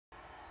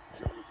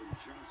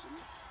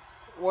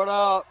What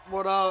up?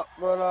 What up?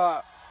 What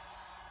up?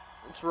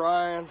 It's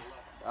Ryan.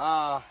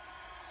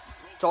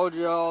 Told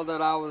you all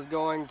that I was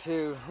going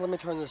to. Let me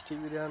turn this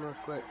TV down real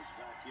quick.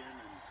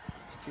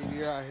 This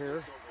TV right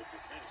here.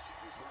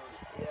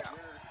 Yeah.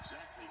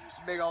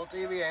 Big old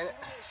TV, ain't it?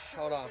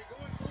 Hold on.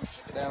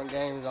 Down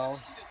game's on.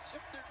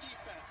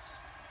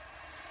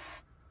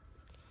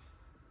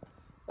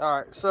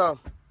 Alright, so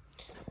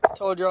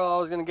told y'all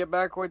I was gonna get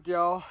back with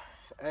y'all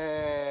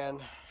and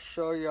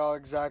show y'all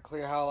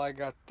exactly how I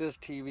got this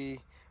TV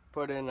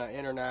put in an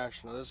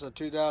International. This is a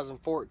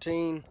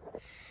 2014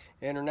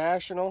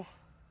 International.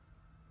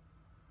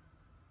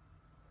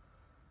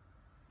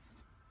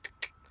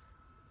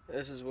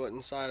 This is what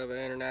inside of an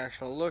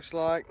International looks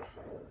like.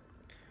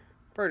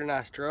 Pretty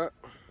nice truck.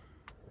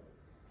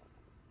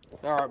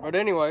 Alright, but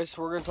anyways,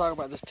 we're going to talk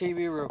about this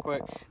TV real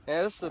quick.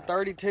 Now, this is a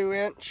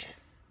 32-inch.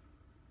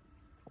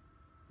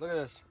 Look at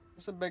this.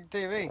 It's a big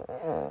TV.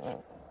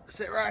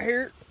 Sit right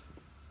here.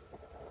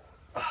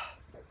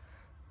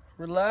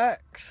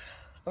 Relax.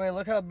 I mean,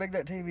 look how big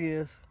that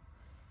TV is.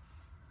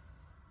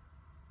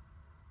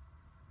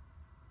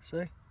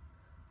 See?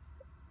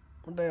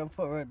 One damn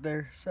foot right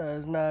there.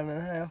 Size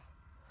 9.5.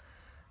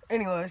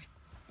 Anyways.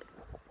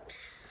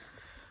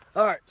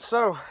 Alright,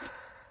 so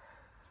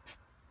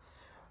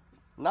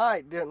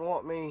Knight didn't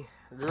want me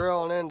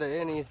drilling into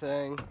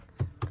anything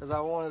because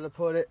I wanted to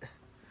put it.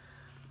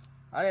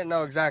 I didn't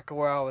know exactly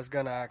where I was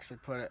going to actually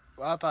put it.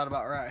 I thought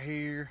about right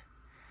here.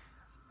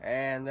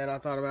 And then I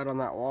thought about on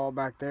that wall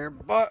back there.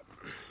 But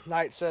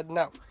Knight said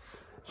no.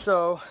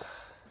 So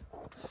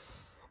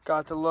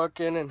got to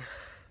looking and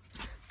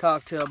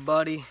talked to a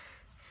buddy.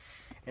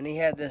 And he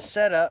had this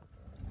setup.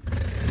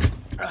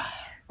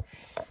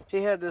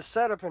 He had this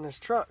setup in his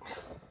truck.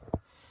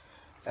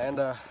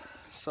 And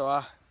so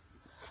I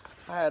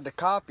had to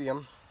copy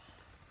him.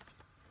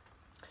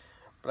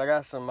 But I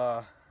got some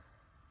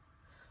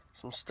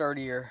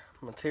sturdier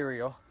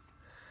material.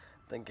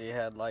 I think he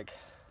had like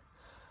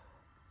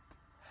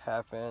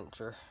 ½ inch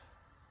or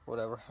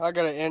whatever. I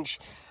got 1 inch.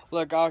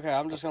 Look, okay,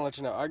 I'm just gonna let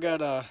you know. I got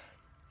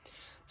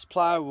this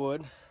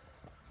plywood.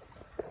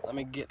 Let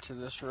me get to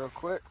this real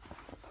quick.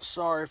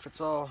 Sorry if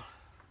it's all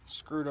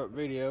screwed up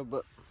video,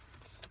 but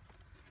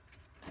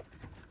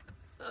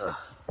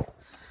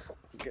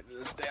get to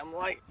this damn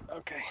light.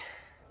 Okay.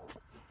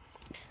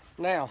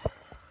 Now,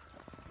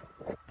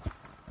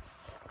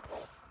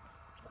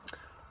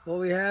 what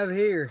we have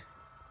here,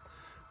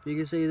 you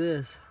can see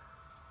this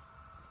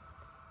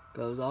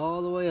goes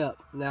all the way up.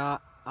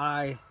 Now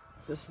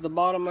this is the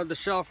bottom of the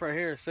shelf right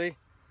here, see?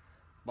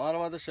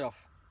 Bottom of the shelf.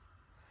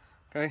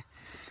 Okay.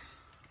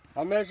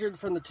 I measured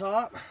from the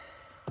top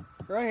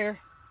right here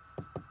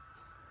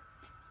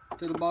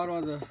to the bottom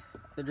of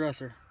the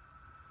dresser.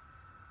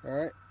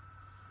 Alright.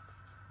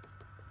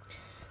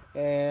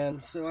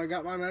 And so I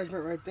got my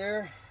measurement right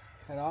there,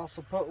 and I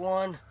also put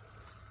one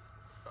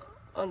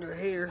under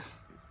here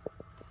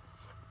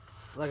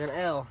like an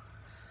L.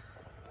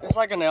 It's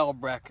like an L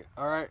bracket,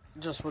 alright,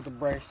 just with the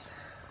brace.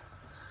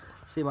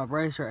 See my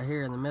brace right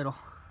here in the middle.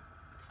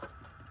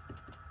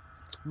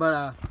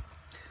 But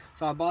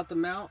so I bought the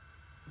mount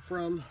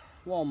from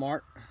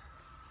Walmart,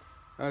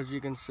 as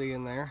you can see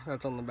in there.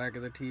 That's on the back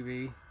of the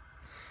TV.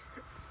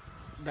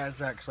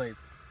 That's actually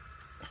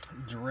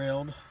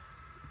drilled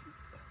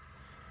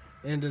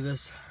into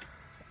this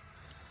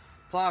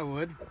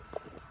plywood.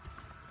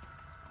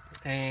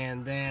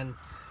 And then,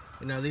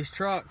 you know, these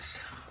trucks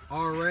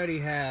already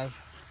have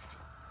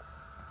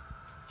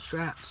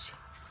straps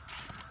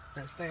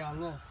that stay on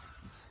this,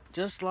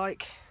 just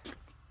like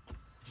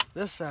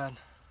this side.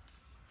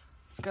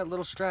 It's got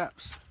little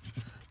straps.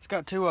 It's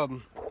got 2 of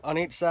them on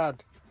each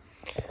side.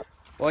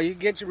 Well, you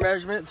get your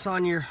measurements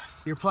on your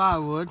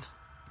plywood,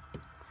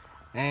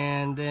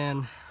 and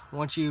then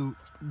once you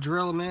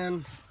drill them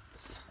in,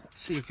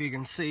 see if you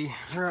can see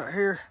right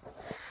here.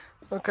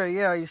 Okay,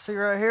 yeah, you see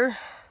right here?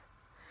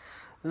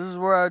 This is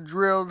where I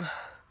drilled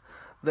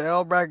the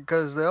L bracket,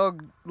 because the L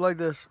like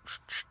this.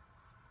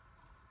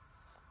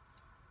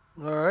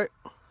 Alright.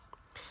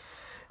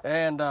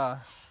 And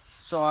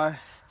so I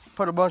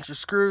put a bunch of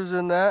screws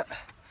in that.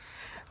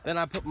 Then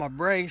I put my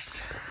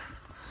brace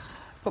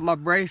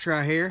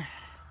right here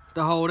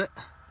to hold it.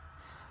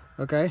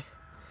 Okay.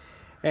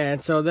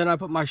 And so then I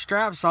put my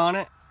straps on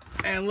it.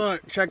 And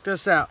look, check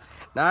this out.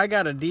 Now I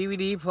got a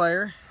DVD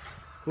player,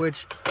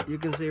 which you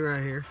can see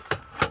right here.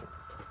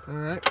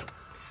 Alright.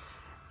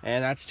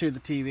 And that's to the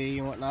TV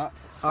and whatnot.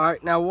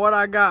 Alright, now what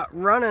I got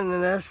running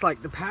in this,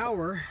 like the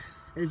power,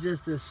 is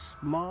just this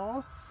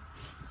small.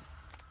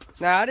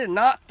 Now I did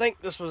not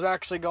think this was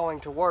actually going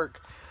to work,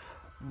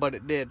 but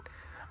it did.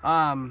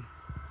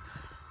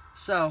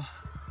 So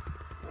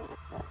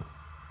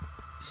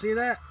see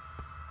that?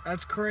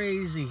 That's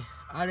crazy.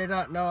 I did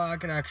not know I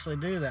could actually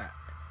do that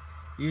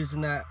using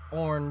that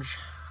orange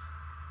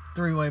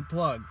 3-way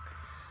plug.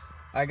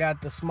 I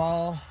got the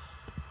small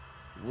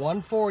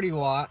 140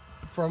 watt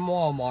from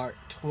Walmart,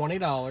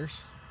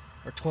 $20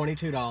 or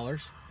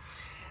 $22.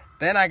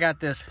 Then I got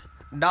this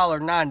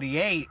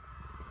 $1.98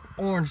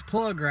 orange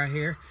plug right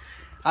here.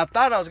 I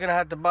thought I was gonna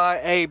have to buy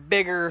a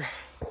bigger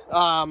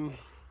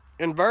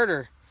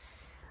inverter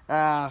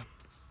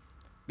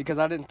because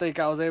I didn't think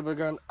I was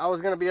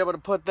gonna be able to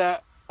put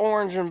that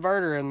orange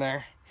inverter in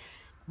there,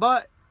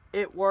 but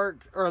it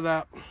worked, or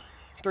that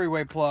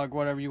three-way plug,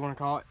 whatever you want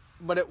to call it.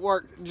 But it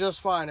worked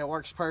just fine. It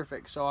works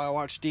perfect. So I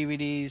watch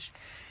DVDs,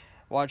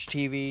 watch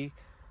TV.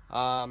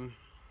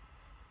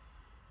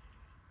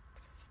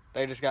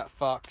 They just got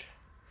fucked.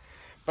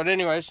 But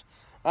anyways,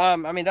 I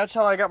mean, that's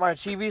how I got my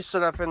TV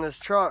set up in this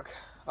truck.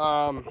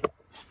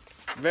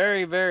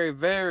 Very, very,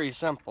 very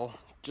simple.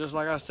 Just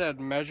like I said,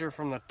 measure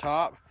from the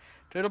top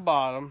to the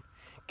bottom.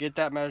 Get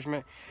that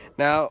measurement.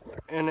 Now,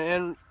 in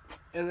the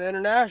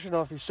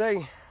International, if you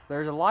see,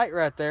 there's a light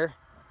right there.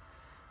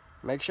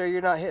 Make sure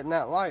you're not hitting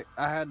that light.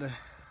 I had to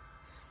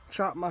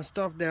chop my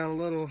stuff down a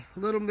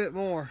little bit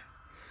more.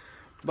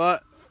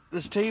 But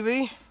this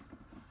TV,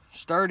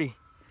 sturdy.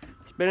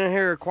 It's been in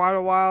here quite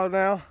a while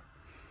now.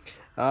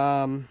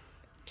 And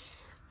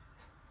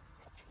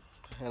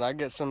I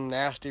get some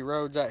nasty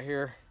roads out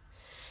here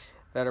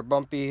that are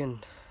bumpy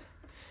and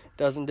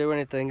doesn't do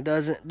anything.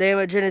 Doesn't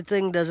damage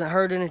anything, doesn't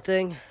hurt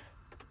anything.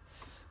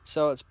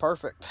 So it's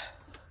perfect.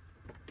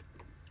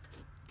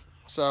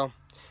 So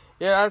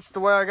yeah, that's the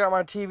way I got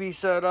my TV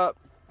set up.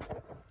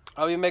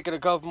 I'll be making a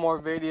couple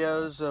more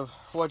videos of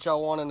what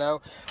y'all want to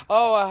know.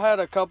 Oh, I had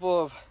a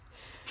couple of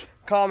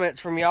comments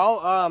from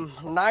y'all.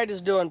 Night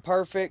is doing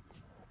perfect.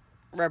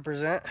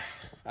 Represent.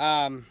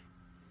 I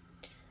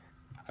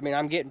mean,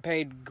 I'm getting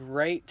paid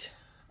great.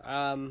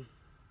 The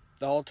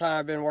whole time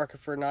I've been working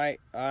for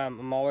Night,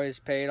 I'm always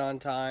paid on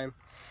time.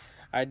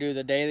 I do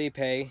the daily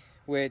pay,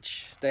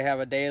 which they have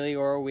a daily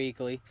or a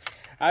weekly.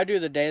 I do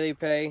the daily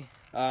pay.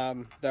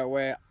 That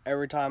way,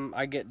 every time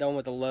I get done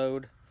with a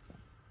load,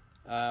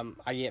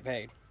 I get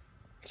paid.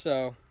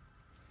 So,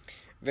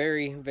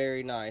 very,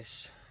 very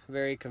nice.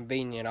 Very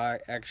convenient,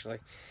 actually.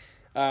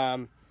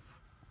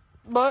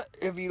 But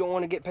if you don't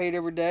want to get paid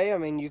every day, I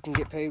mean, you can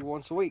get paid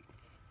once a week.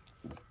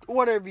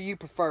 Whatever you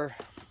prefer.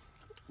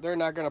 They're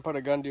not going to put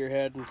a gun to your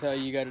head and tell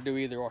you got to do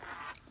either or.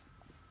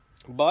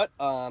 But,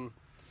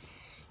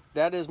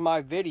 that is my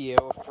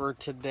video for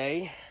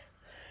today.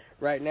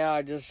 Right now,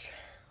 I just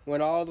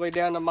went all the way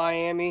down to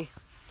Miami.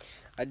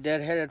 I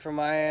dead-headed from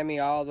Miami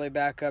all the way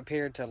back up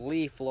here to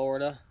Lee,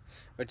 Florida,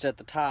 which is at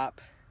the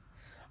top,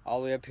 all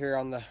the way up here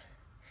on the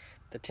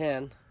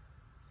 10.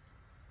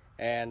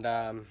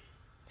 And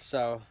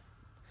so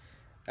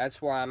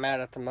that's where I'm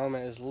at the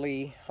moment, is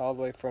Lee, all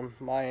the way from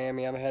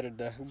Miami. I'm headed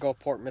to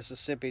Gulfport,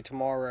 Mississippi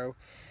tomorrow.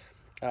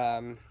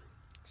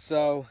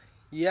 So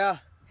yeah,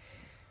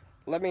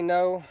 let me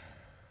know,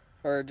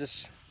 or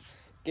just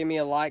give me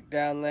a like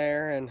down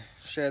there and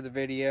share the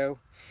video.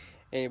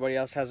 Anybody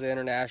else has an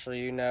International,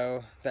 you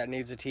know, that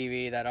needs a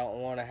TV, that don't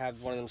want to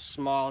have one of them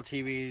small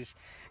TVs.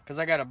 Because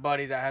I got a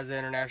buddy that has an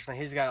International.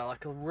 He's got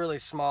like a really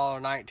small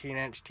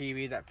 19-inch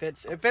TV that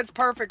fits. It fits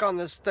perfect on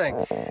this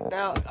thing.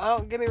 Now,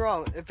 don't get me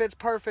wrong. It fits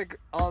perfect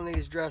on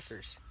these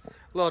dressers.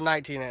 Little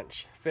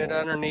 19-inch. Fit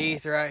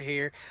underneath right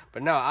here.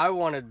 But no, I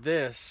wanted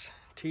this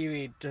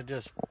TV to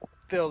just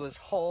fill this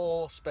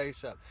whole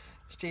space up.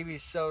 This TV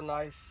is so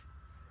nice.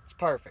 It's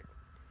perfect.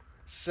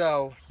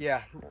 So,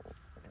 yeah.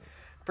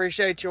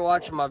 Appreciate you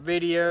watching my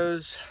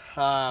videos.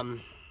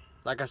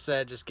 Like I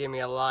said, just give me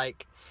a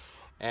like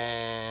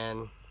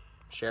and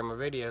share my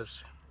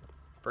videos.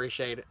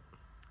 Appreciate it.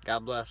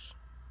 God bless.